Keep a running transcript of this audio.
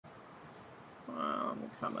I'm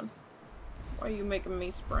coming. Why are you making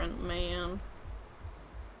me sprint, man?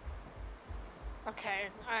 Okay,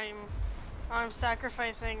 I'm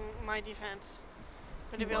sacrificing my defense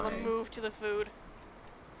to be able to move to the food.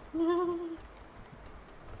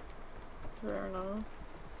 Fair enough.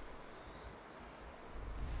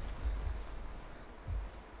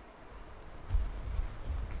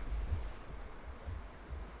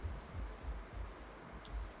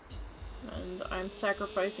 And I'm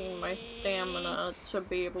sacrificing my stamina to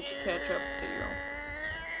be able to catch up to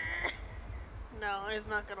you. No, it's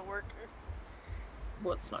not gonna work.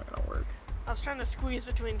 What's not gonna work? I was trying to squeeze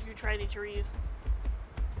between two tiny trees.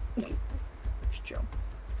 Just jump.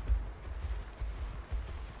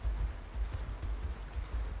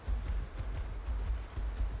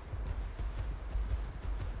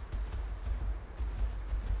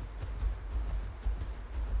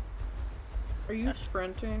 Are you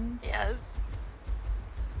sprinting? Yes.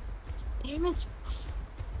 Damn it!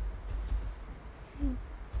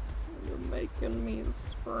 You're making me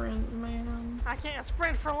sprint, man. I can't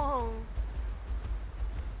sprint for long.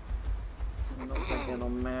 I don't think it'll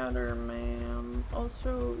matter, man.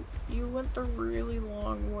 Also, you went the really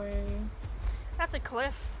long way. That's a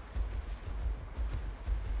cliff.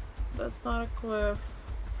 That's not a cliff.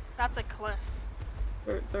 That's a cliff.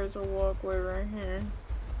 There's a walkway right here.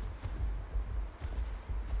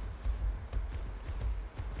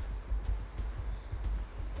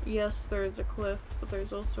 Yes, there's a cliff, but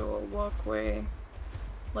there's also a walkway,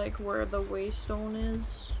 like where the waystone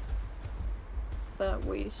is. That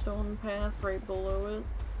waystone path right below it.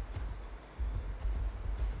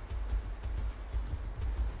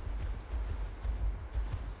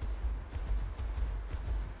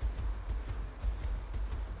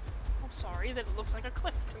 I'm sorry that it looks like a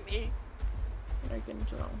cliff to me. I can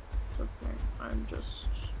tell. It's okay. I'm just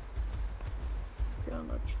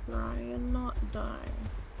gonna try and not die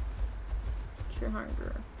to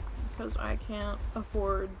hunger, because I can't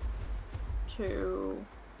afford to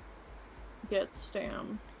get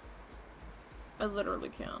stam. I literally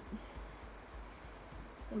can't.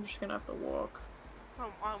 I'm just gonna have to walk.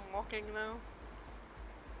 I'm walking now.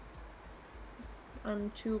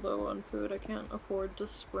 I'm too low on food. I can't afford to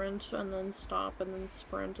sprint and then stop and then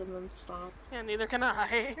sprint and then stop. Yeah, neither can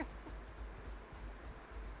I.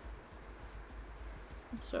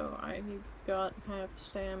 So I got half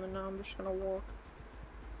stam and now I'm just gonna walk.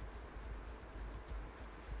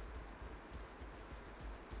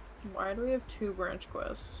 Why do we have 2 branch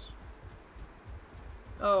quests?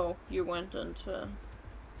 Oh, you went into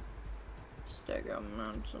Stego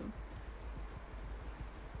Mountain.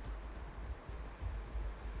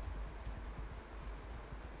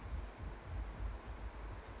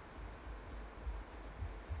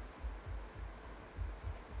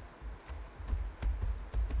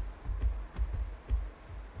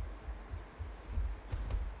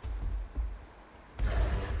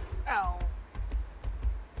 Ow.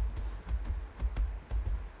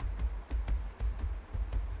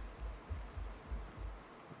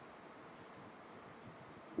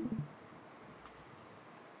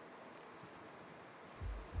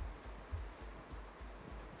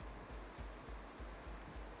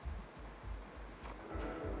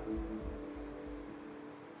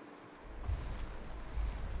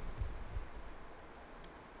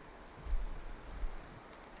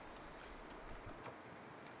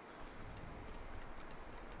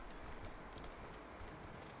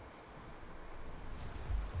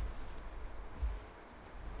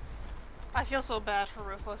 I feel so bad for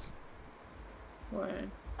Ruthless. Why?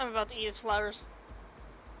 I'm about to eat his flowers.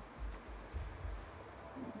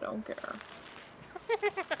 Don't care.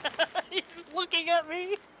 He's just looking at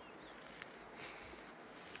me.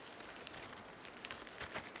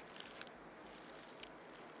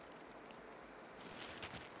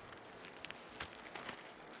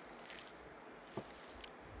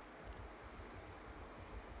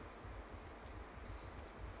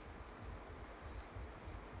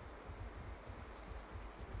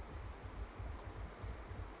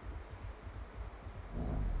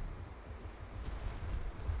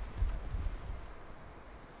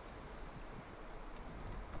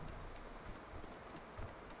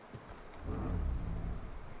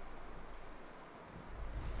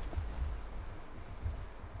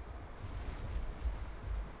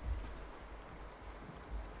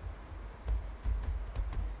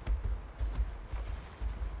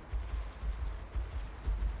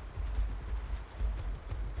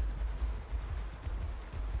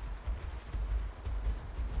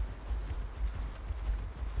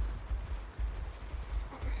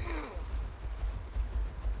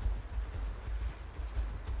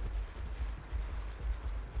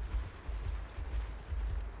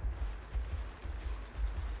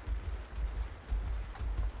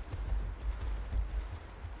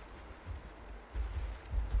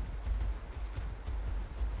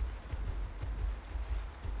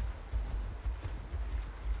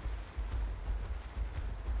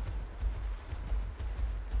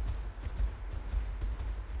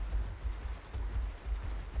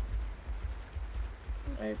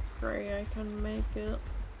 I pray I can make it.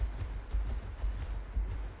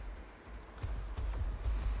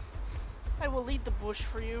 I will lead the bush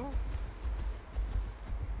for you.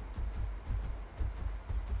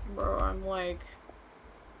 Bro, I'm like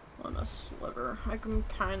on a sliver. I can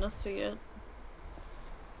kinda see it.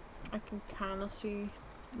 I can kinda see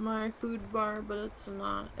my food bar, but it's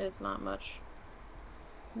not much.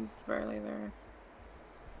 It's barely there.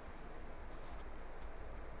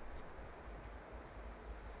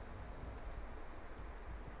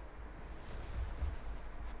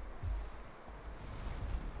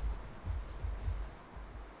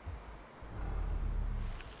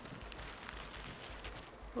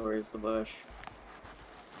 Where's the bush?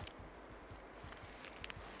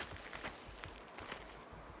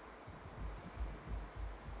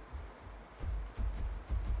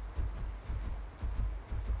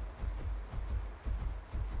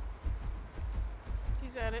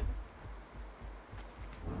 He's at it.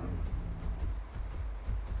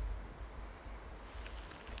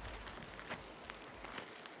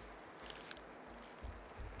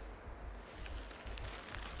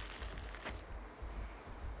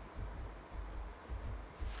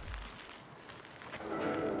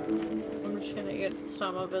 I'm just gonna eat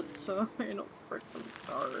some of it so I don't freaking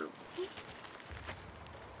starve.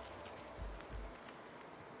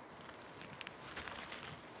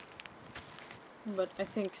 But I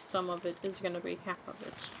think some of it is gonna be half of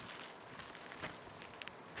it.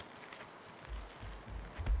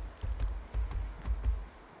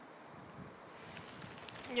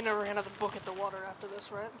 You never ran out of the book at the water after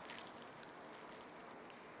this, right?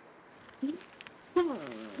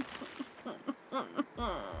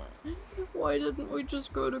 Why didn't we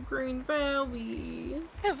just go to Green Valley?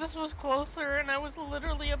 Because this was closer and I was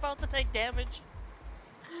literally about to take damage.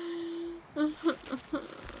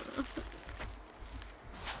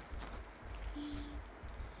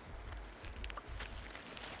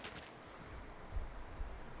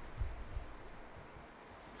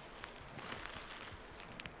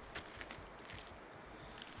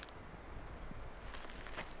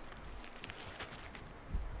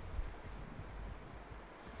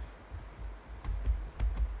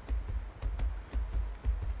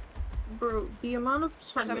 Bro, the amount of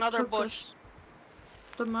time There's another it took bush. us,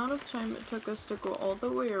 the amount of time it took us to go all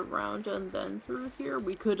the way around and then through here,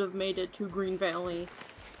 we could have made it to Green Valley.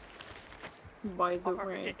 By the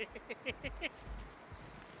way.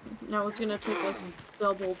 Now it's gonna take us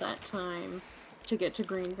double that time to get to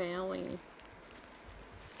Green Valley.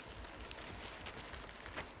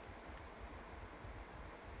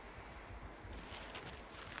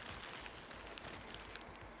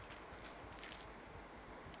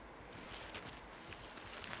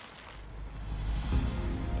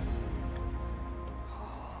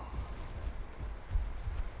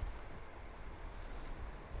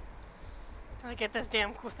 Get this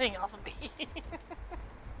damn thing off of me.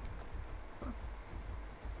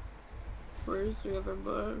 Where's the other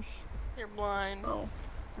bush? You're blind. Oh,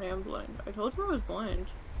 I am blind. I told you I was blind.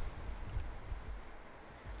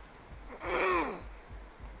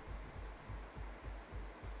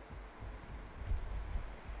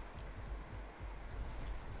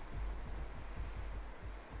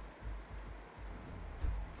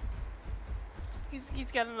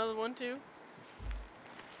 He's got another one too.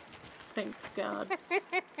 Thank God.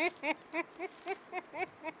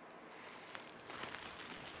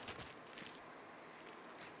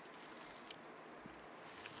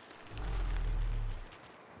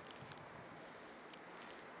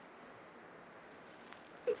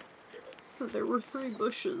 There were 3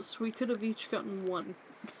 bushes. We could have each gotten 1.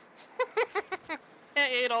 I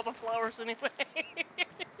ate all the flowers anyway.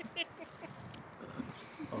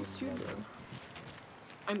 Yes, you did.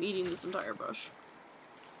 I'm eating this entire bush.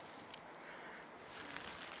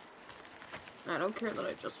 I don't care that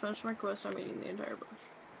I just finished my quest, I'm eating the entire bush.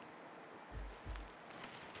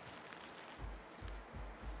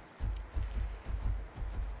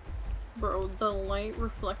 Bro, the light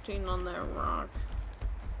reflecting on that rock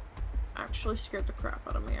actually scared the crap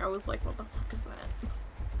out of me. I was like, what the fuck is that?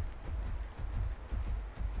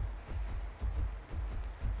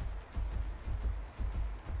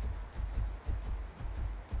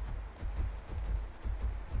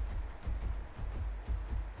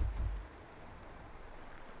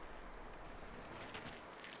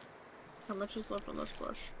 How much is left on this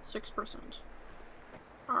bush? 6%.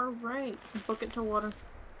 Alright, book it to water.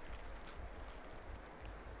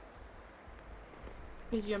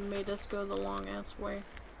 Because you made us go the long ass way.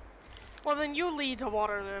 Well, then you lead to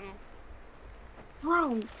water then.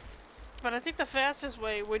 Bro! But I think the fastest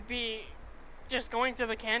way would be just going to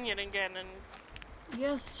the canyon again and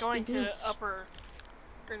Yes, going it to is. upper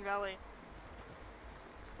Green Valley.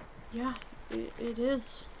 Yeah, it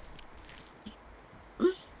is.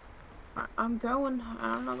 I'm going.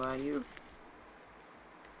 I don't know about you.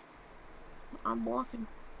 I'm walking.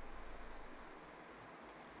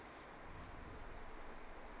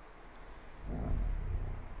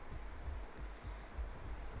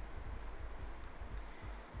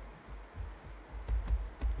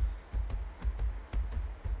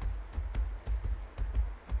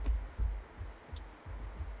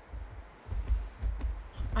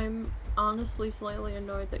 I'm honestly slightly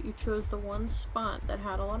annoyed that you chose the one spot that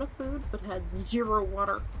had a lot of food but had 0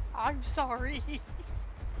 water. I'm sorry.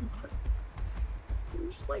 You're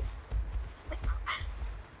just like...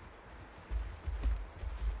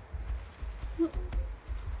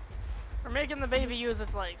 We're making the baby use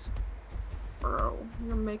its legs. Bro,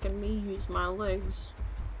 you're making me use my legs.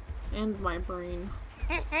 And my brain.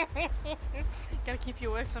 Gotta keep you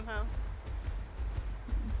awake somehow.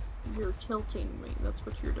 You're tilting me, that's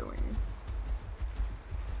what you're doing.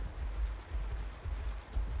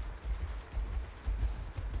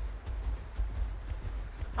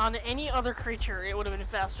 On any other creature, it would have been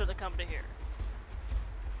faster to come to here.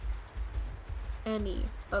 Any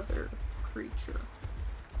other creature.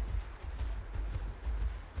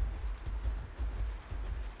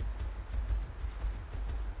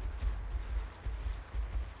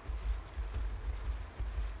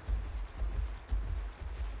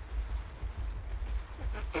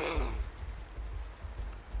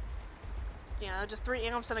 Yeah, just 3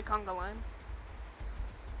 amps and a conga line.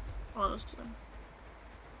 Honestly.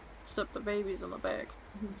 Except the baby's in the back,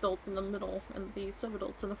 adults in the middle, and the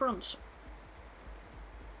sub-adults in the front.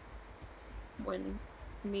 When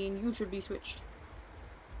me and you should be switched.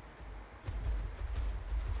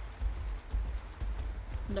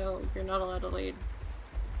 No, you're not allowed to lead.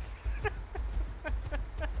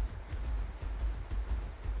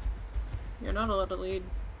 You're not allowed to lead.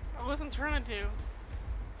 I wasn't trying to.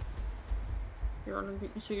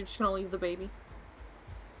 So you're just gonna leave the baby?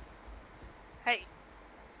 Hey.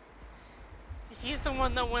 He's the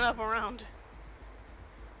one that went up around.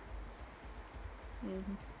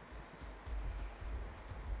 Mm-hmm.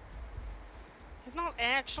 He's not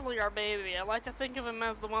actually our baby. I like to think of him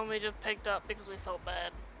as the one we just picked up because we felt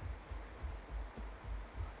bad.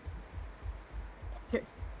 Okay.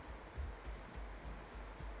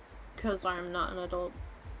 Because I'm not an adult.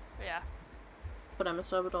 Yeah. But I'm a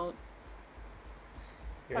sub-adult.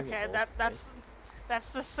 Okay, that's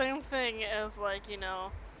the same thing as, like, you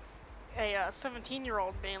know, a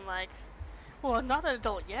 17-year-old being like, well, I'm not an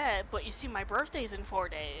adult yet, but you see my birthday's in 4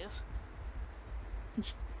 days.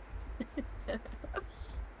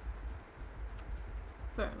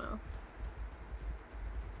 Fair enough.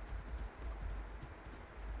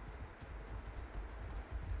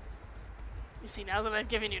 You see, now that I've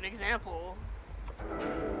given you an example...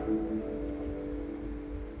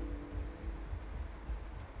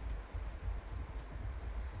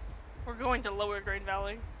 We're going to Lower Green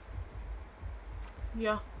Valley.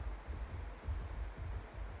 Yeah.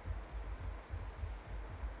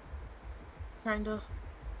 Kinda.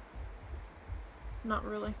 Not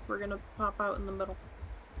really. We're gonna pop out in the middle.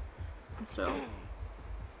 So.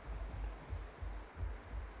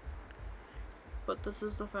 But this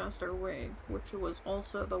is the faster way, which was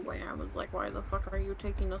also the way I was like, why the fuck are you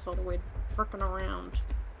taking us all the way frickin' around?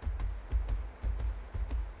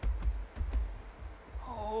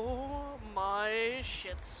 Oh my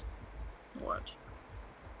shits. What?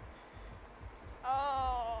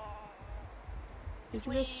 Oh. Did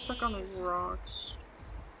you get stuck on the rocks?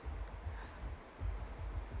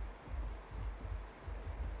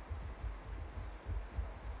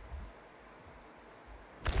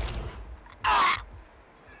 Ah!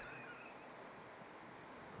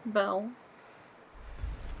 Belle,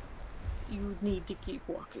 you need to keep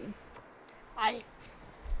walking.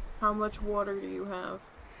 How much water do you have?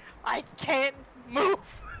 I can't move!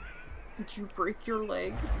 Did you break your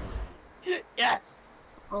leg? Yes!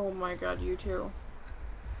 Oh my god, you too.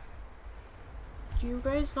 Do you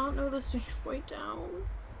guys not know the safe way down?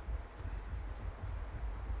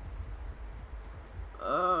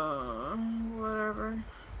 Whatever.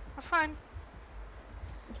 I'm fine.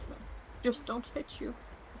 Just don't hit you.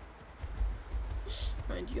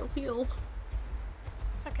 And you'll heal.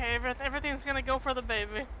 It's okay, everything's gonna go for the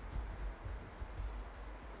baby.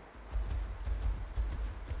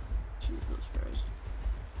 Jesus Christ.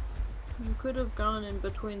 You could have gone in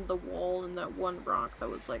between the wall and that one rock that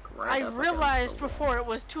was like right up I realized against the before it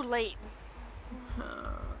was too late.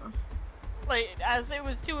 wall. Like, as it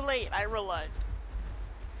was too late, I realized.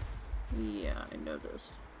 Yeah, I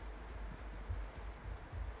noticed.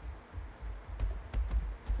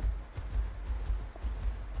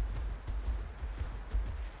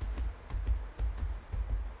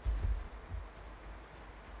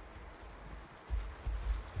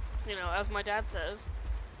 You know, as my dad says,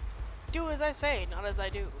 do as I say, not as I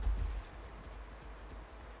do.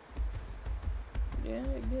 Yeah,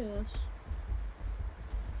 I guess.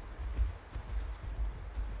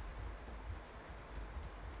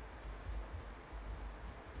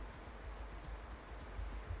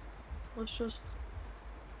 Let's just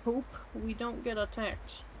hope we don't get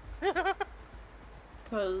attacked.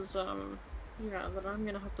 Cause, yeah, then I'm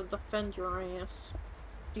gonna have to defend your ass.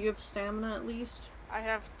 Do you have stamina at least? I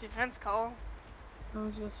have defense call. I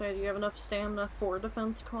was gonna say, do you have enough stamina for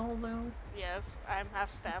defense call, though? Yes, I'm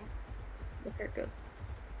half stam. Okay, good.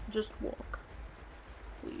 Just walk.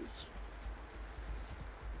 Please.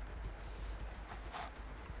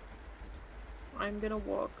 I'm gonna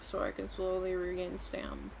walk so I can slowly regain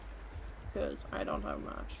stam. Because I don't have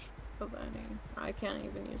much of any. I can't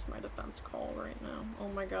even use my defense call right now. Oh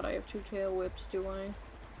my god, I have 2 tail whips, do I?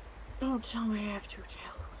 Don't tell me I have 2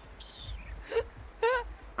 tail whips.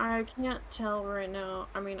 I can't tell right now.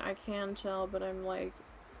 I mean, I can tell, but I'm like...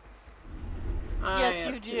 Yes, I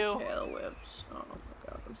you have 2 do. tail whips. Oh my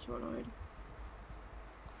god, I'm so annoyed.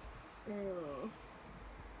 Ugh.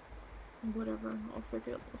 Whatever, I'll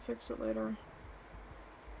fix it later.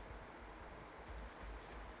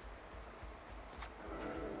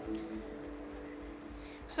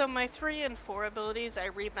 So my 3 and 4 abilities, I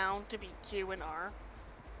rebound to be Q and R.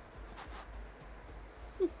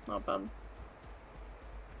 Not bad.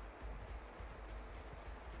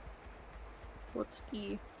 What's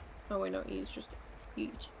E? Oh wait, no, E is just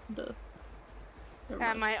eat. Duh. Never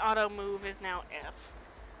And mind. my auto move is now F.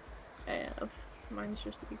 F. Mine's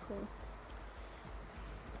just equal.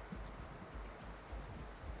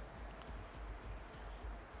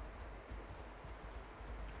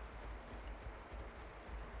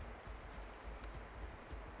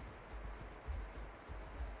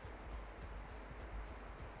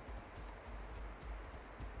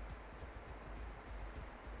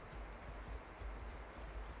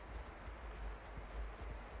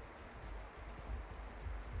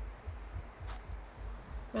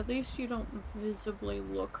 At least you don't visibly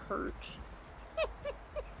look hurt.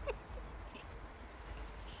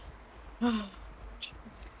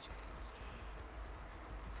 Jesus Christ.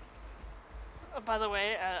 By the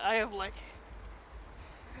way, I have like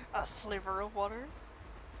a sliver of water.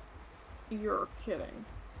 You're kidding.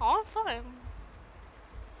 Oh, I'm fine.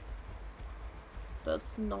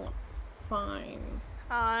 That's not fine.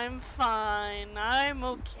 I'm fine. I'm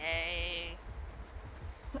okay.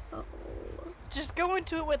 Oh. Just go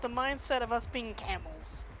into it with the mindset of us being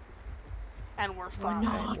camels. And we're We're fine.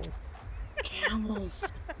 not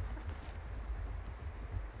camels.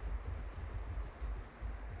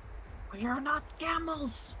 We are not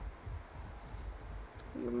camels.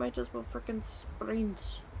 You might as well frickin'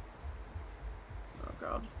 sprint. Oh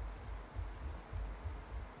god.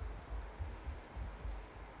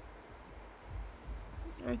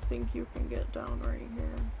 I think you can get down right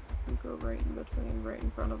here. You go right in between, right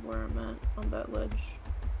in front of where I'm at, on that ledge.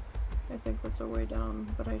 I think that's a way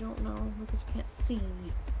down, but I don't know because I can't see.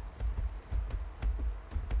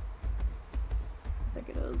 I think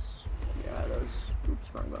it is. Yeah, it is.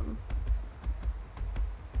 Oops, wrong button.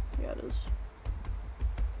 Yeah, it is.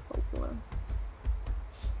 Hopefully.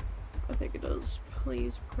 I think it is.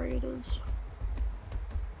 Please pray it is.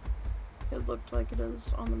 It looked like it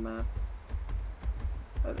is on the map.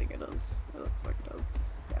 I think it is. It looks like it is.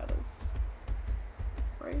 Yeah, it is.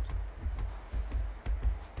 Right?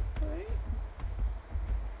 Right?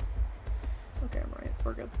 Okay, I'm right.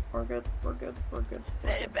 We're good. We're good. We're good. We're good. We're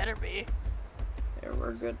It good. better be. Yeah,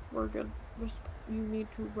 we're good. We're good. Just, you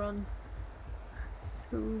need to run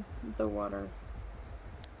to the water.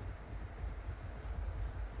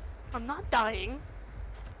 I'm not dying.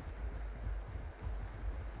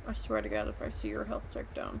 I swear to God, if I see your health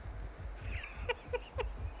tick down.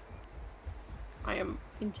 I am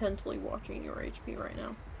intently watching your HP right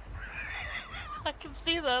now. I can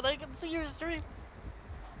see that. I can see your stream.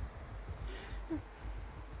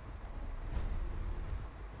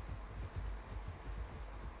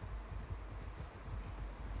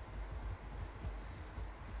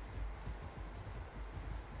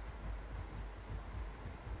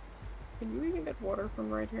 Can you even get water from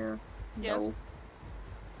right here? Yes. No.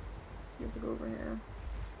 You have to go over here.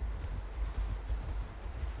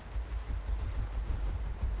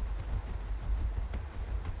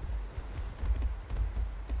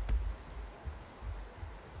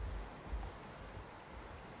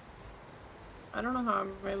 I don't know how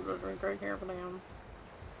I'm able to drink right here, but I am.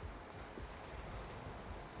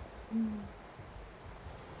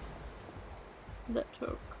 That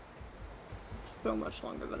took so much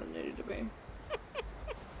longer than it needed to be.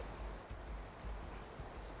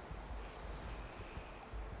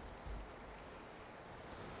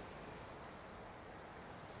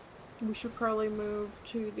 We should probably move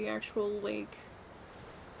to the actual lake,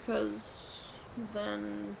 because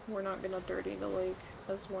then we're not gonna dirty the lake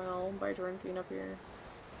as well by drinking up here.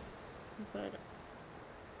 But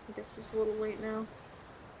I guess it's a little late now.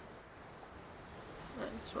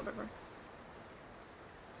 It's whatever.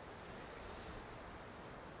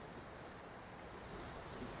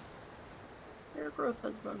 Air growth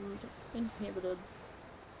has been inhibited.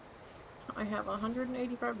 I have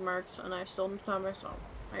 185 marks, and I still don't have my salt.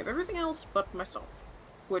 I have everything else but my salt,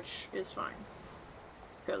 which is fine,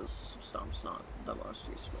 because stomp's not the most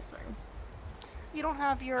useful thing. You don't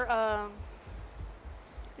have your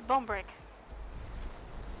bone break.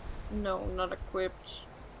 No, not equipped.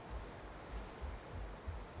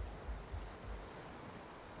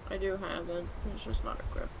 I do have it, it's just not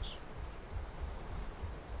equipped.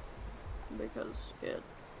 Because it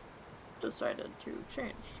decided to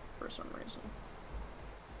change for some reason.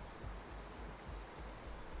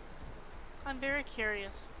 I'm very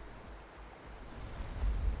curious.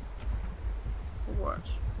 What?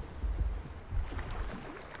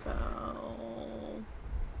 Oh.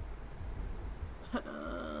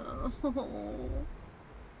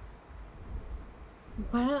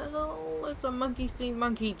 Well, it's a monkey see,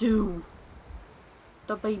 monkey do.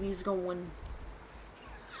 The baby's going.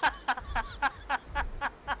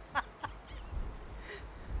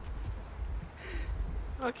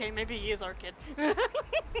 Okay, maybe he is our kid.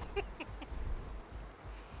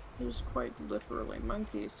 He's quite literally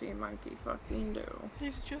monkey see, monkey fucking do.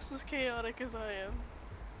 He's just as chaotic as I am.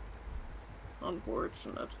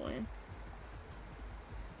 Unfortunately.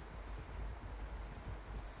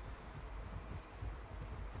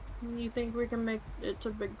 You think we can make it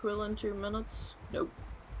to Big Quill in 2 minutes? Nope.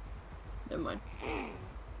 Never mind.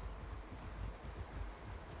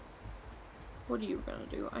 What are you gonna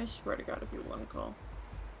do? I swear to God if you want to call.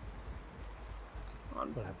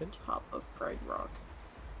 On What happened? top of Pride Rock.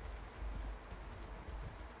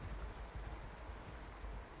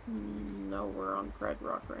 No, we're on Pride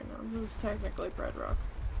Rock right now. This is technically Pride Rock.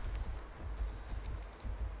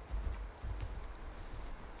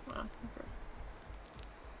 Ah, okay.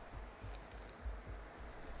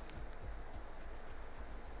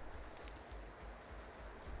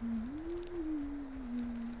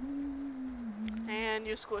 And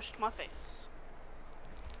you squished my face.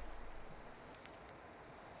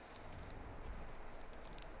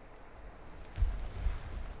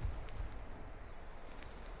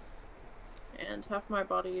 And half my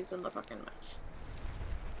body is in the fucking mesh.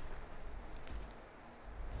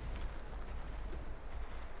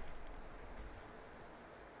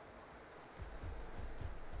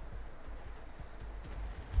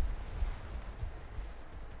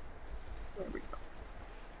 There we go.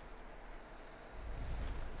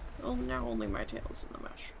 Well, now only my tail's in the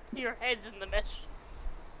mesh. Your head's in the mesh.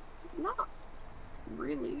 Not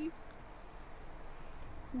really.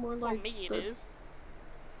 More For like me, it is.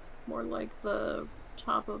 More like the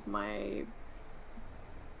top of my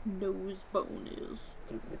nose bone is.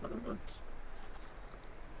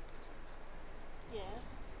 Yes.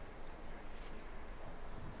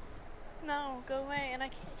 No, go away, and I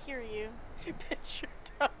can't hear you. Picture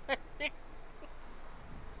time.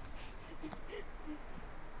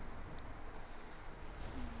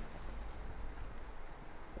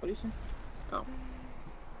 What do you say? Oh.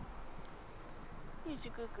 He's a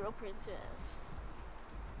good girl, princess.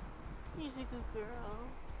 He's a good girl.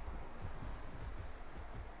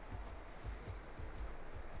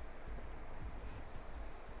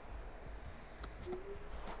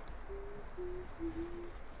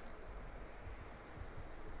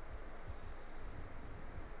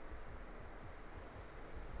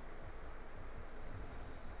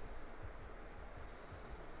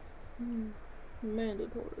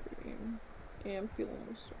 Mandatory.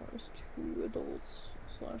 Ampulosaurus, 2 adults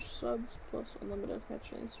 / subs plus unlimited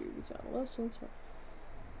hatching series adolescents.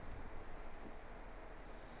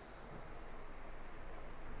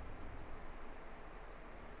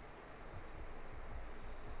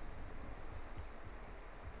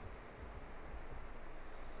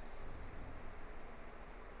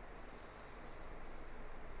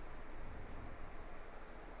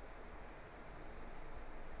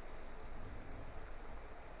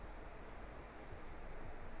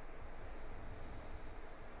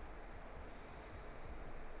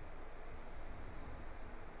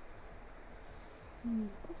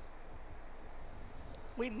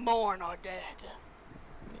 We mourn our dead.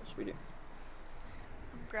 Yes, we do.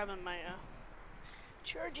 I'm grabbing my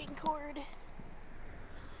charging cord.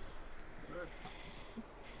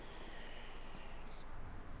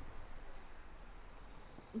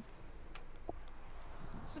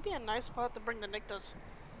 This would be a nice spot to bring the Nyctos.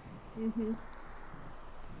 Mm-hmm.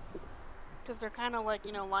 Because they're kind of like,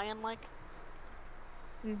 you know, lion-like.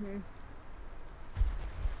 Mm-hmm.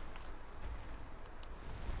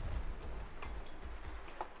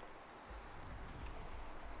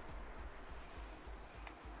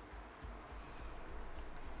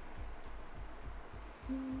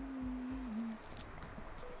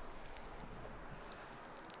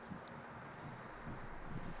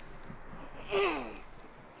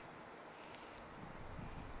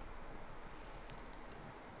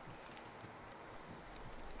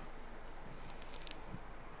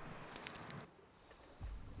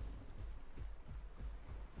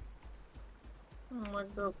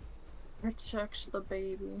 Like the protects the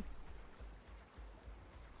baby.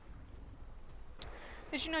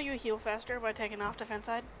 Did you know you heal faster by taking off defense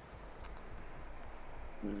side?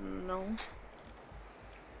 No.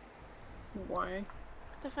 Why?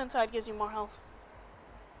 Defense side gives you more health.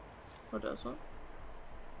 What does it?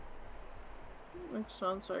 Makes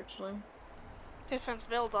sense, actually. Defense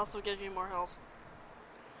builds also gives you more health.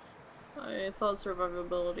 I thought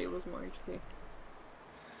survivability was more HP.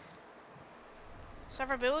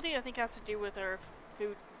 Survivability, I think, has to do with our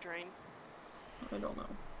food drain. I don't know.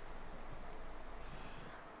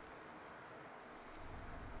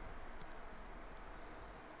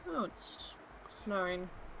 Oh, it's snowing.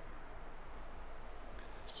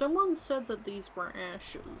 Someone said that these were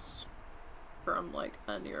ashes from, like,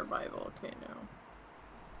 a nearby volcano.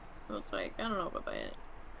 I was like, I don't know about that.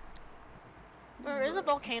 There is a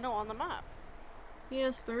volcano on the map.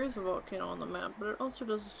 Yes, there is a volcano on the map, but it also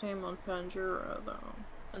does the same on Panjura, though.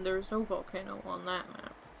 And there's no volcano on that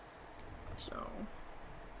map. So...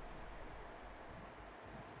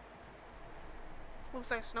 Looks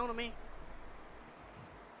like snow to me.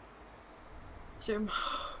 Sim.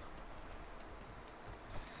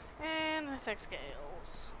 And the thick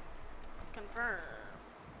scales. Confirm.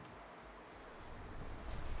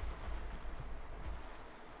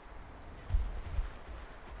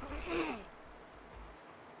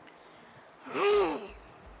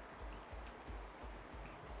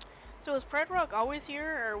 So is Pride Rock always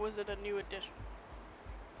here, or was it a new addition?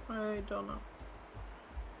 I don't know.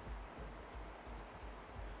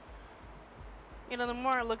 You know, the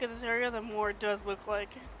more I look at this area, the more it does look like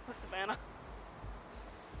the savannah.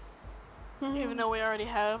 Even though we already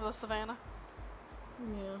have the savannah.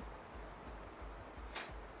 Yeah.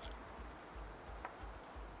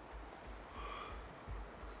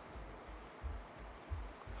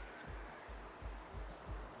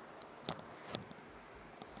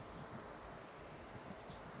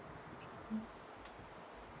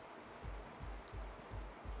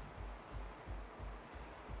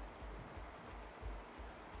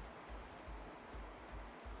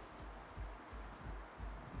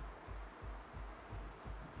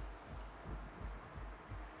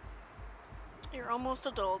 You're almost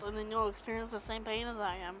adult, and then you'll experience the same pain as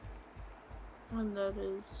I am. And that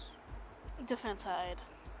is... Defense side.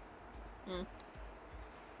 Mm.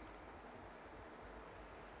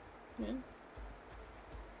 Yeah.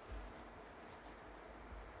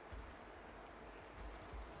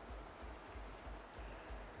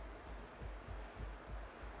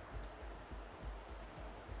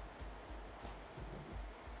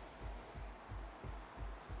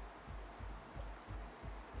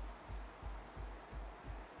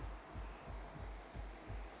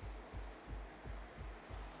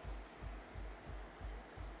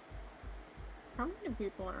 How many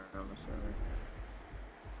people are on the server?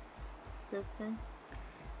 50?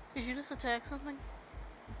 Did you just attack something?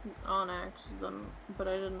 On accident, but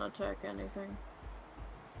I didn't attack anything.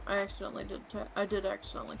 I accidentally did I did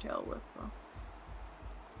accidentally tail whip though.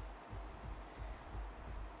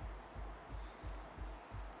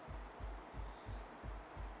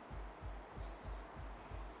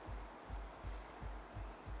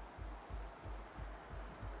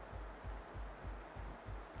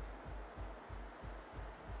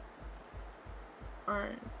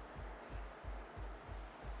 Alright.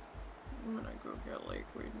 I'm gonna go get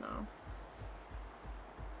Lakeweed now.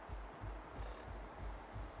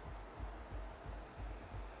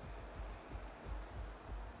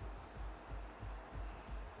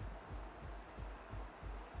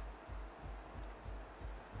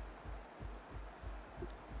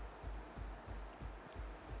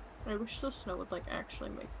 I wish the snow would like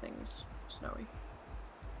actually make things snowy.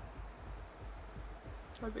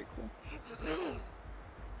 That'd be cool.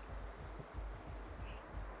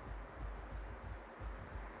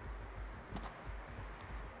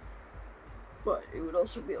 But it would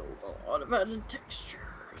also be a lot of added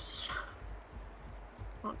textures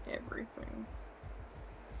on everything.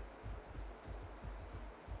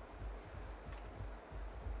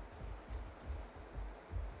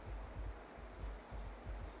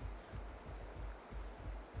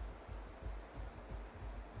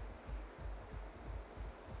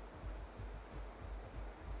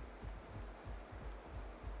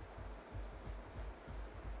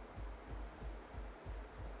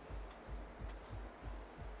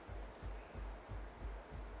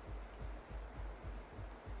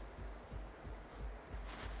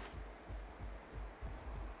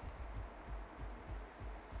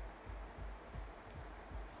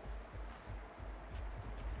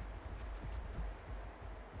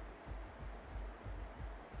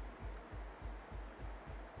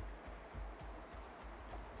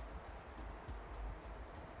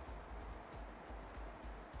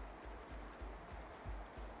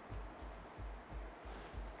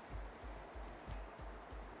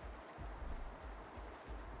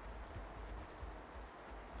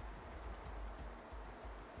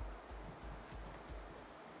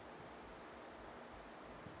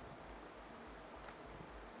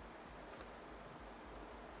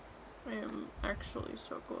 I am actually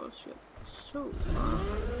so close yet so far.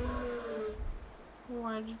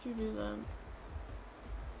 Why did you do that?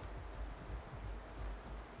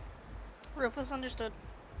 Ruthless understood.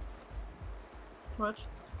 What?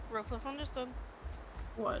 Ruthless understood.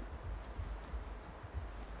 What?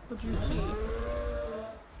 What'd you see?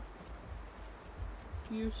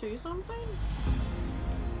 Do you see something?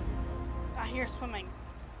 I hear swimming.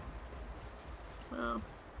 Oh.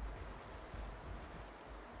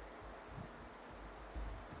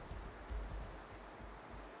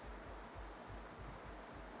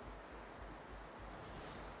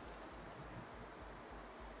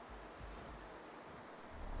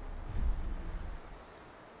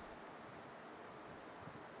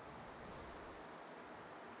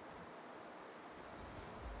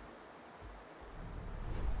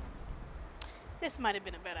 This might have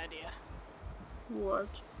been a bad idea. What?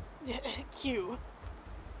 Q.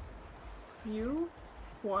 You?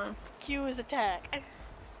 Why? Q is attack.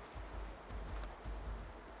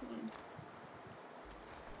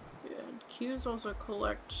 Yeah, Q's also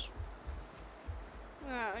collect.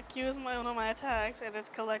 Q is one of my attacks, and it's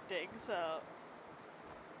collecting, so...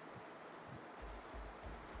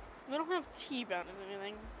 We don't have T bound as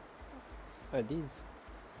anything.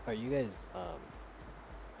 Are you guys,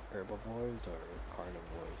 herbivores or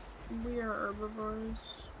carnivores? We are herbivores.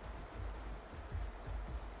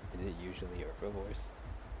 Is it usually herbivores?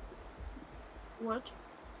 What?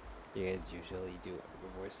 You guys usually do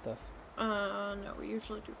herbivore stuff? No, we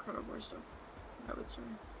usually do carnivore stuff, I would say.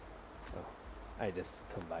 Oh, I just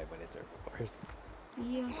combine when it's herbivores.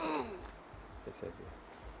 Yeah. Yes, I do.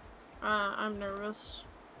 I'm nervous.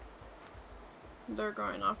 They're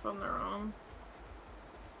going off on their own.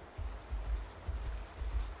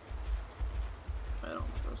 I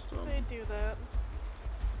don't trust them. They do that.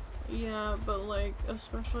 Yeah, but like,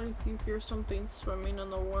 especially if you hear something swimming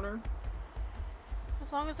in the water.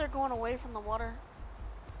 As long as they're going away from the water.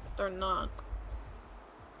 They're not.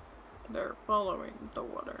 They're following the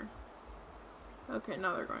water. Okay,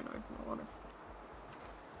 now they're going away from the water.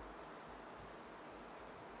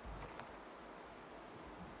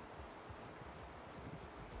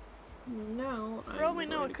 No, For all we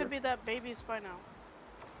know, it could be that baby Spino.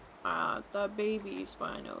 The baby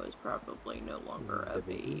Spino is probably no longer a The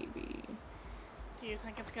baby? baby. Do you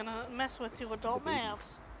think it's gonna mess with two adult the baby.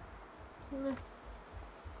 maps?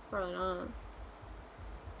 Probably not.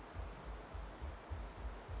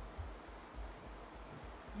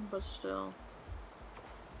 But still.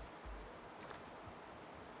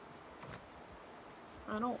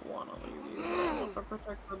 I don't want to leave you. I want to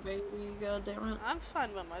protect the baby, goddammit. I'm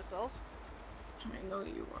fine by myself. I know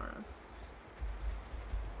you are.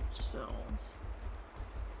 Still.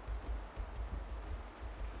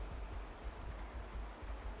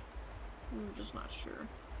 I'm just not sure.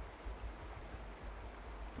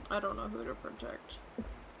 I don't know who to protect.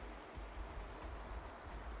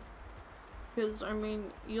 Because, I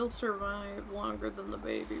mean, you'll survive longer than the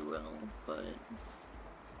baby will, but...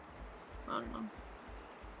 I don't know.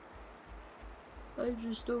 I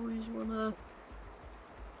just always wanna...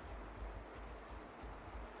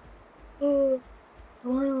 I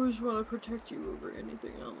always want to protect you over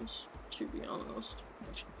anything else, to be honest.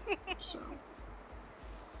 So...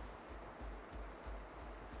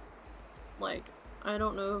 Like, I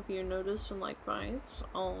don't know if you notice in, like, fights,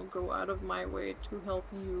 I'll go out of my way to help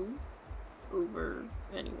you over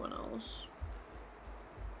anyone else.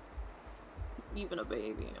 Even a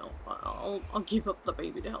baby, I'll give up the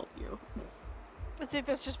baby to help you. I think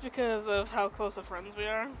that's just because of how close of friends we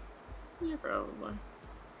are. Yeah, probably.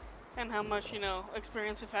 And how much,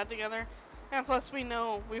 experience we've had together. And plus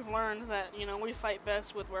we've learned that, we fight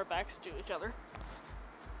best with our backs to each other.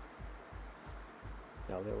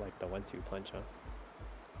 Now they're like the 1-2 punch, huh?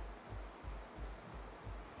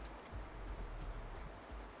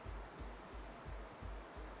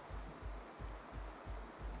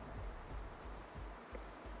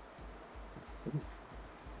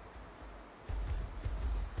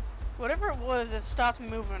 Whatever it was, it stopped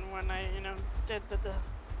moving when I, did the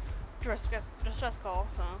distress call,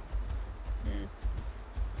 so. Hmm.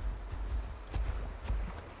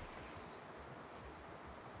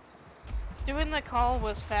 Doing the call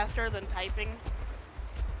was faster than typing.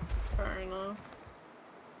 Fair enough.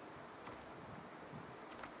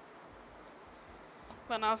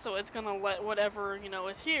 But also, it's gonna let whatever,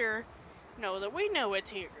 is here know that we know it's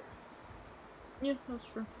here. Yeah,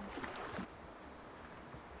 that's true.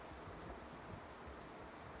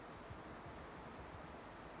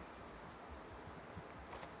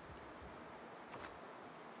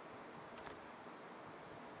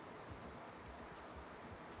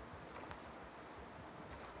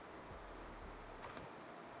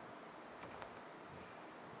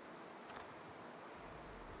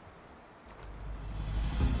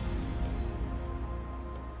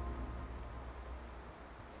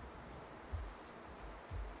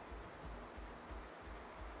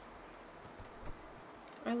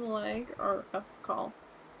 I like our F call.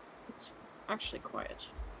 It's actually quiet.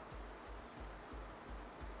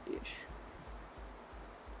 Ish.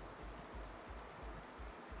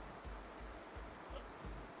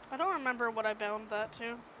 I don't remember what I bound that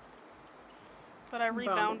to. But I Bound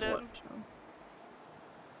rebound it. what to?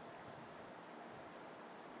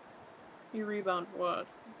 You rebound what?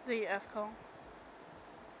 The F call.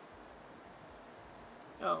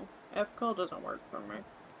 Oh, F call doesn't work for me.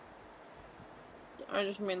 I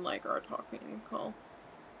just mean like our talking call.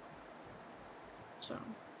 So,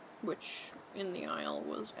 which in the aisle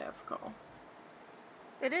was F call.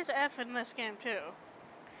 It is F in this game too.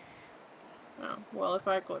 Oh, well, if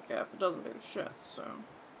I click F, it doesn't do shit, so.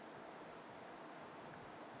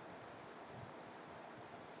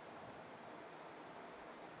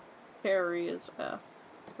 Carry is F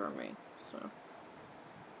for me, so.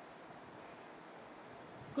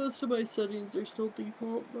 Most of my settings are still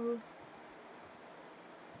default though.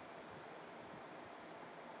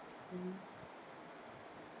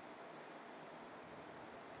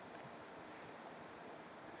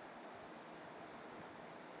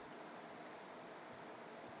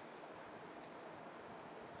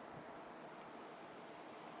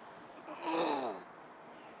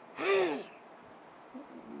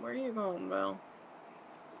 Where are you going, Val?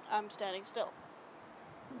 I'm standing still.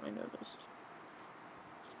 I noticed.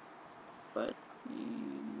 But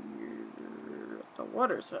you're at the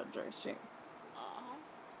water's edge, I see.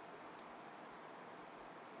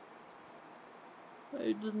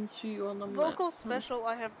 I didn't see you on the map. Vocal special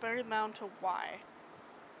I have buried bound to Y.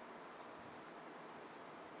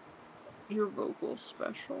 Your vocal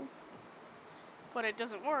special? But it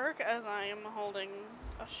doesn't work as I am holding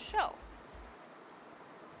a shell.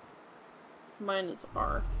 Mine is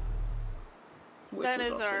R. Which That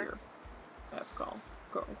is is also R. your F call,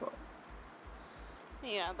 quote unquote.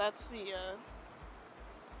 Yeah, that's the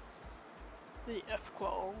F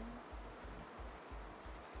call.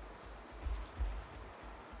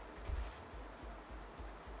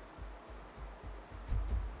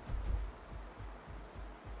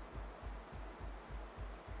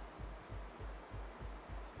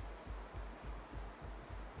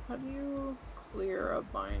 How do you clear a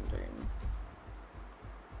binding?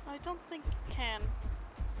 I don't think you can.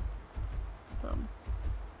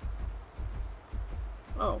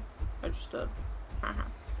 Oh, I just did. Haha.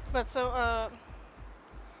 But so,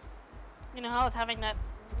 you know how I was having that,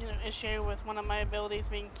 issue with one of my abilities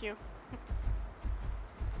being Q?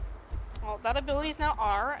 Well, that ability is now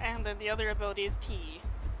R, and then the other ability is T.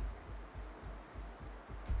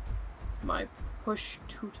 My push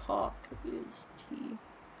to talk is T.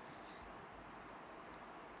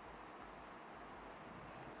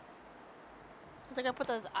 I think I put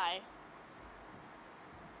that as I.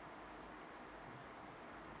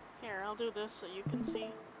 Here, I'll do this so you can see.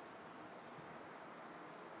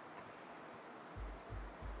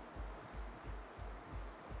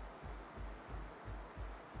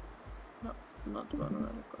 No, I'm not doing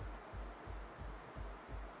it.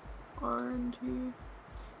 R and T.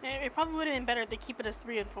 It probably would have been better to keep it as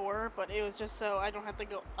 3 and 4, but it was just so I don't have to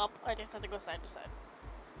go up, I just have to go side to side.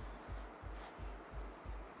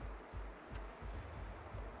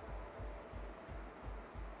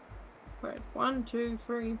 Right, 1, 2,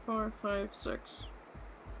 3, 4, 5, 6.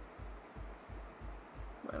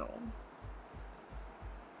 Right on.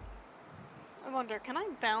 I wonder, can I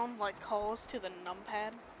bound, like, calls to the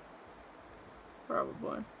numpad?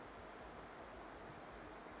 Probably.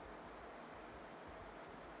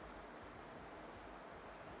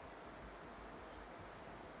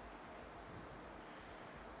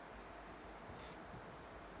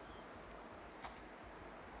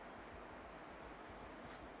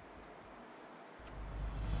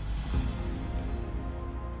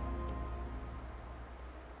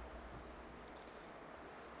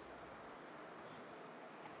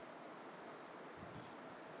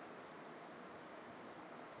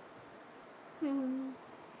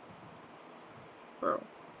 Bro.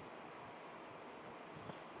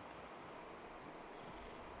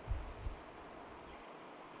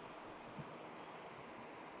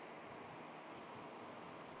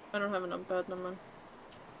 I don't have a numpad, never mind.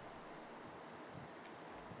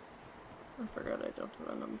 I forgot I don't have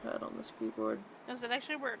a numpad on this keyboard. Does it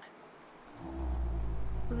actually work?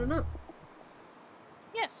 I don't know.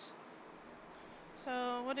 Yes.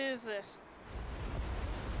 So, what is this?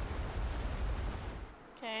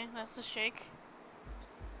 Okay, that's the shake.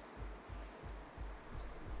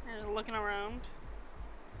 And looking around.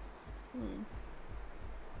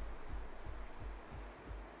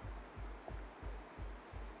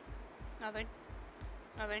 Nothing.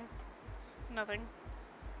 Nothing. Nothing.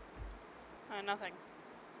 Nothing.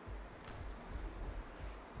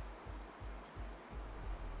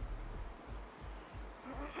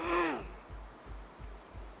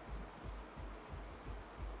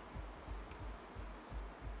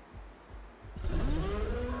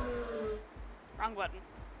 Wrong button.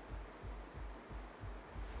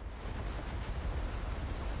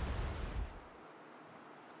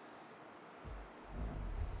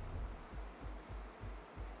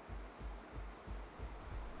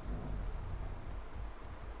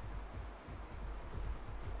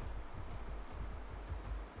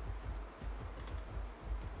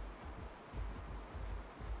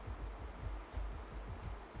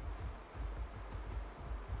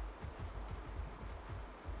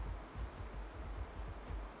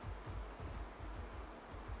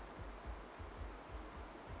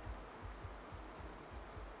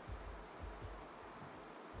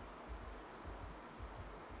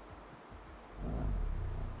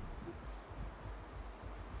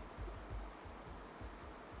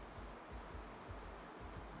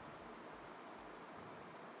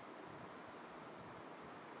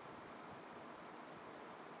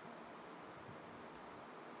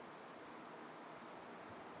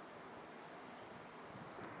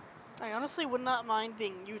 I honestly would not mind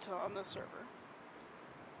being Utah on this server.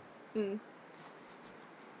 Hmm.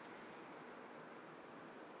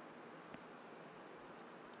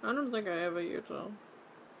 I don't think I have a Utah.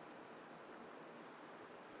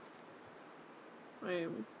 I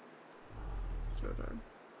am so tired.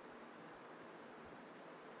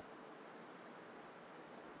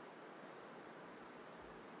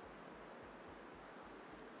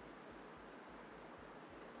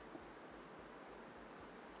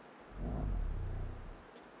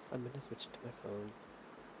 I'm gonna switch to my phone.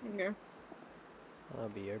 Okay.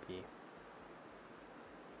 BRB.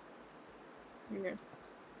 Okay.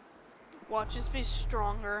 Watches be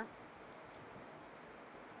stronger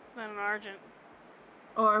than an Argent.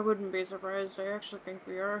 Oh, I wouldn't be surprised. I actually think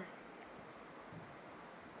we are.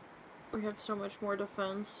 We have so much more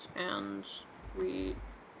defense, and we,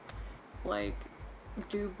 like,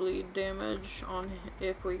 do bleed damage on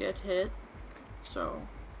if we get hit. So,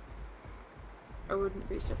 I wouldn't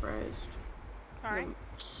be surprised. Alright. You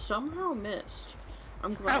somehow missed.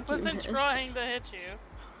 I'm glad I you wasn't missed. trying to hit you.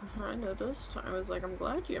 I noticed. I was like, I'm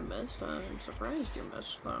glad you missed. I'm surprised you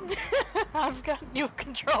missed them. I've got new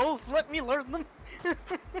controls. Let me learn them. I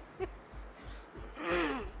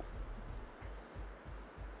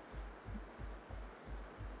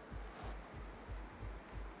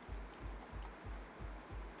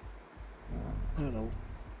don't know.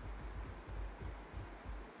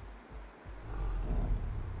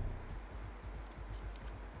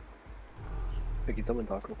 Hey, can someone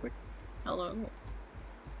talk real quick? Hello.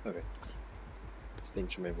 Okay. Just making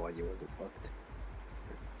sure my audio wasn't fucked.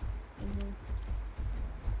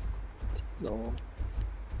 So.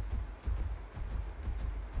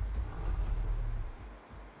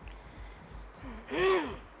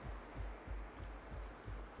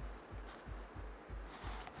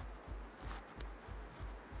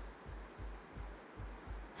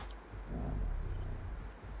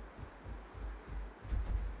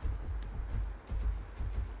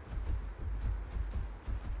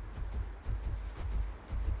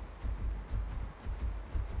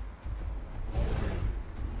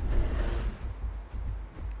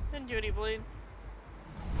 Then duty bleed.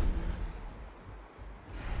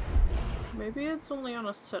 Maybe it's only on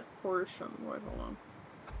a set portion. Wait, hold on.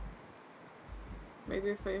 Maybe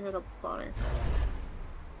if I hit a body.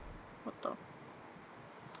 What the?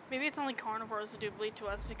 Maybe it's only carnivores that do bleed to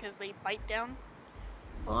us because they bite down.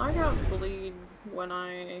 Well, I got bleed when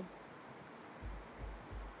I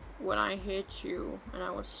hit you, and I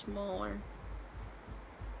was smaller.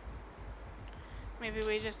 Maybe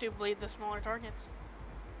we just do bleed the smaller targets.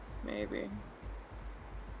 Maybe.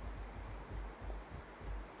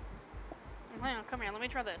 Hang on, come here, let me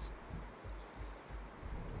try this.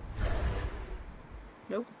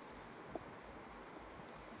 Nope.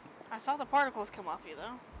 I saw the particles come off you,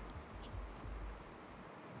 though.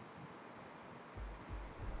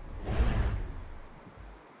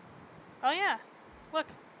 Oh yeah, look.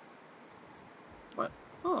 What?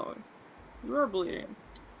 Oh, you are bleeding.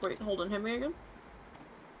 Wait, hold on, hit me again?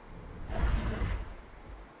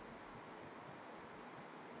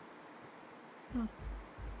 Huh.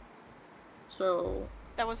 So...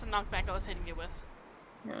 That was the knockback I was hitting you with.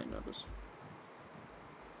 Yeah, I noticed.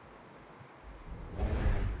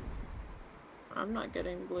 I'm not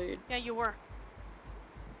getting bleed. Yeah, you were.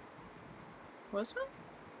 Was it?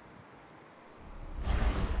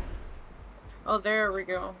 Oh, there we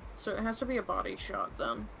go. So it has to be a body shot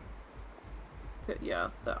then.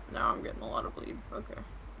 Yeah, now I'm getting a lot of bleed. Okay.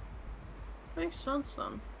 Makes sense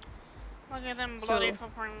then. Look at them bloody So-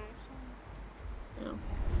 footprints. Yeah.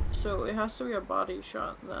 So it has to be a body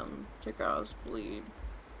shot then to cause bleed.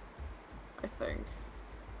 I think.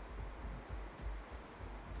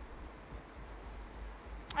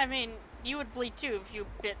 I mean, you would bleed too if you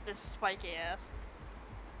bit this spiky ass.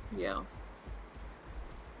 Yeah.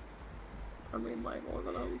 I mean, like, look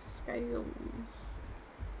at those scales.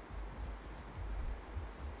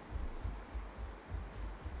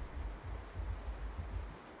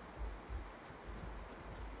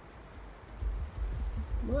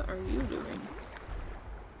 What are you doing?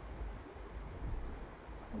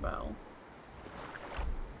 Well.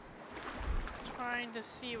 Trying to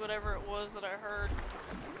see whatever it was that I heard.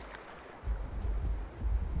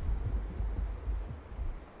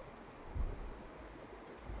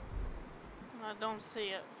 I don't see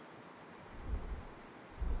it.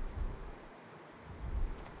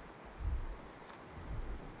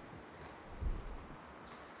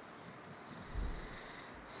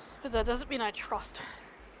 But that doesn't mean I trust.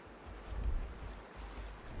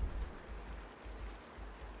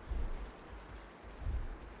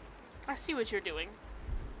 I see what you're doing.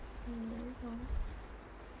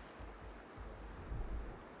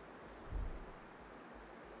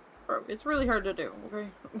 Bro, it's really hard to do, okay?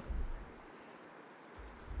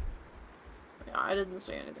 Yeah, I didn't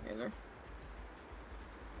say anything either.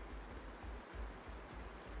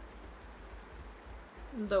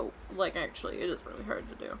 Though, like, actually, it is really hard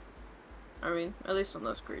to do. I mean, at least on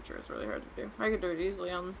this creature, it's really hard to do. I could do it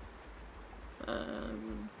easily on,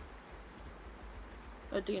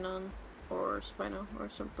 a Denon or Spino or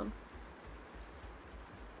something.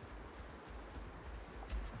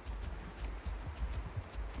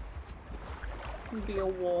 Be a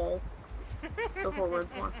wall. The forward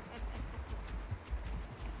one.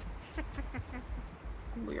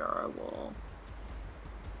 We are a wall.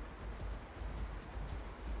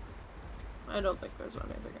 I don't think there's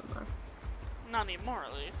anything in there. Not anymore,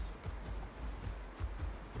 at least.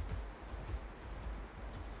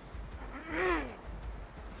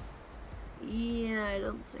 Yeah, I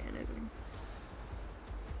don't see anything.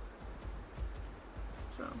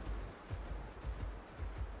 So.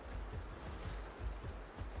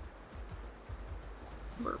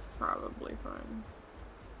 We're probably fine.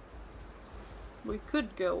 We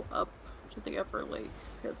could go up to the upper lake,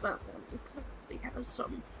 because that one clearly has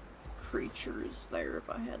some creatures there if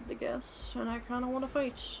I had to guess. And I kind of want to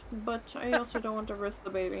fight, but I also don't want to risk the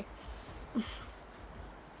baby.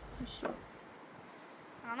 So.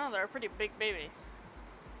 I don't know, they're a pretty big baby.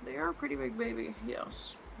 They are a pretty big baby,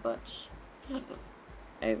 yes, but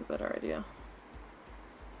I have a better idea.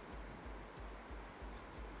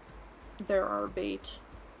 There are bait.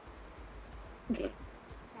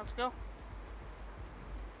 Let's go.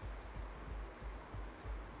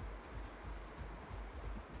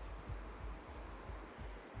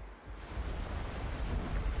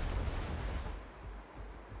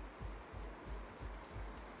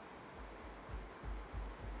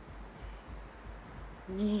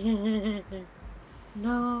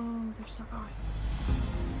 No, they're still going.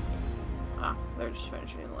 Ah, they're just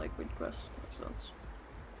finishing the Lakewood quest. Makes sense.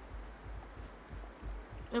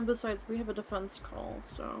 And besides, we have a defense call,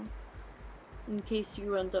 so in case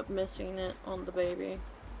you end up missing it on the baby,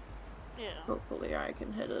 Yeah. hopefully I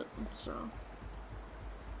can hit it, so.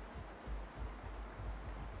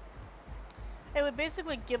 It would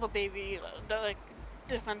basically give a baby, like,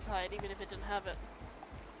 defense hide, even if it didn't have it.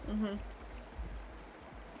 Mm-hmm.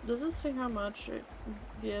 Does it say how much it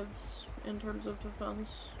gives in terms of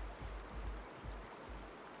defense?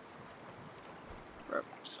 Right,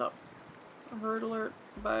 stop. Herd alert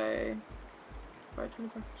by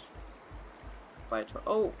 25%.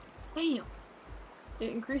 Oh, damn! It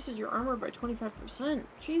increases your armor by 25%.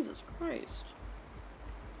 Jesus Christ.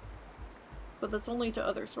 But that's only to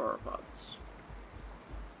other sauropods.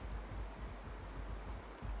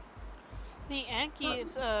 The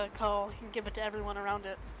Anki's call, you can give it to everyone around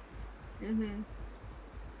it. Mm-hmm.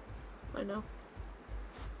 I know.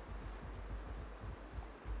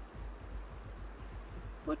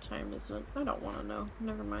 What time is it? I don't want to know.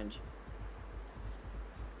 Never mind.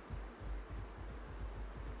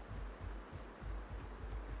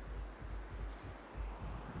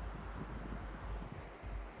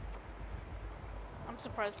 I'm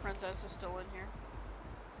surprised Princess is still in here.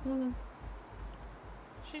 Hmm.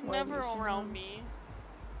 She's Why do never you say around that? me.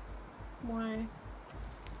 Why?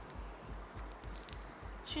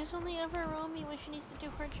 She's only ever around me when she needs to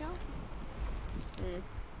do her job. Mm.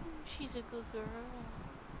 She's a good girl.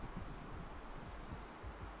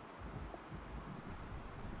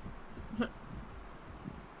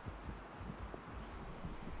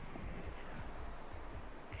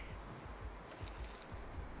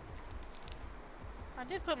 I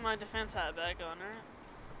did put my defense hat back on her.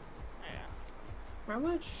 Yeah. How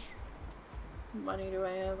much money do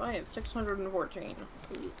I have? I have 614.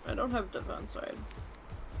 I don't have defense side.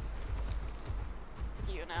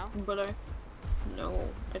 you now. But no,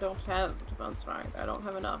 I don't have defense side. I don't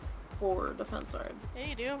have enough for defense side. Yeah,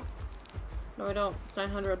 you do. No, I don't. It's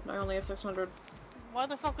 900. I only have 600. Why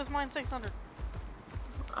the fuck is mine 600?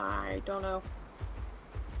 I don't know.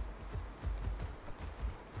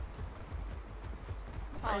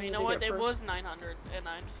 Oh, I you need know to what? get It first. was 900, and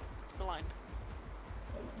I'm just blind.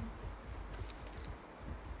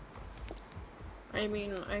 I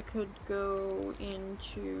mean, I could go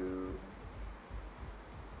into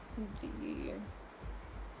the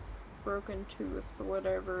Broken Tooth,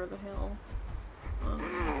 whatever the hell,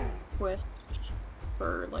 quest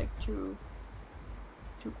for like two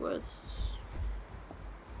quests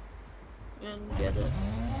and get it.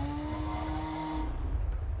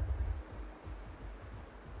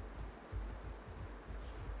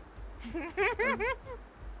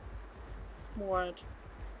 What?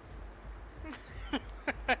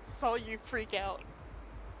 I saw you freak out.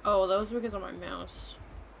 Oh, that was because of my mouse.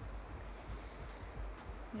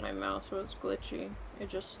 My mouse was glitchy. It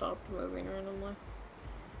just stopped moving randomly.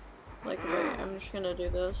 Like, wait, I'm just gonna do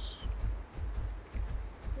this.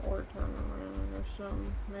 Or turn around or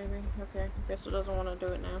something, maybe. Okay, guess it doesn't want to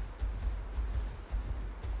do it now.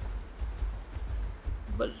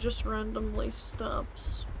 But it just randomly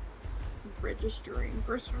stops registering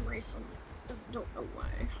for some reason. I don't know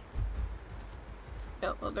why.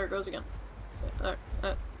 Oh, there it goes again.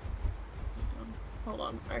 Hold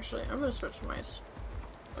on. Actually, I'm gonna switch mice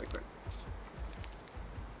really quick.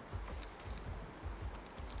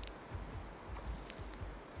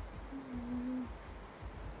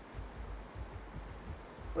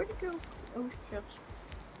 Where'd it go? Oh shit.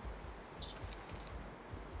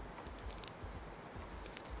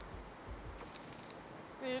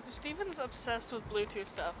 Dude, Steven's obsessed with Bluetooth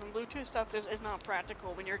stuff, and Bluetooth stuff is not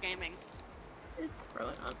practical when you're gaming. It's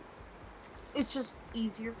really not. It's just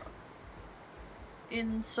easier.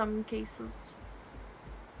 In some cases.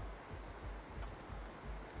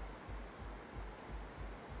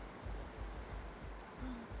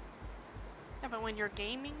 Yeah, but when you're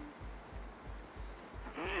gaming,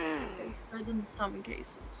 I said in some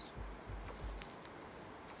cases.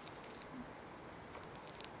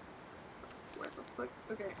 Where the fuck?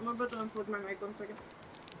 Okay, I'm about to unplug my mic 1 second.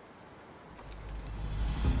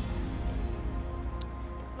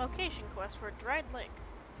 location quest for Dried Lake.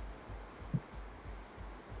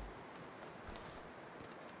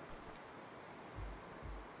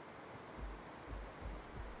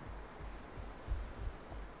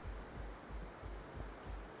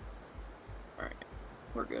 Alright,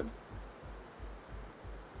 we're good.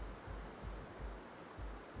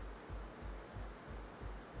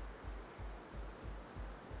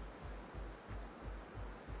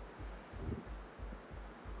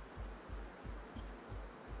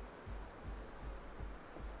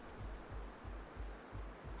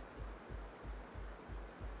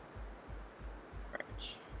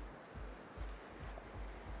 Right.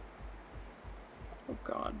 Oh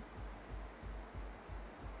god.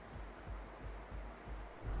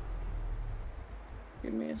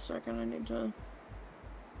 Give me a second, I need to...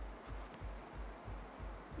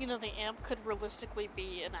 You know, the amp could realistically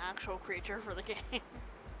be an actual creature for the game.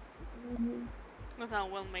 That's how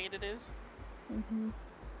well made it is. Mm-hmm.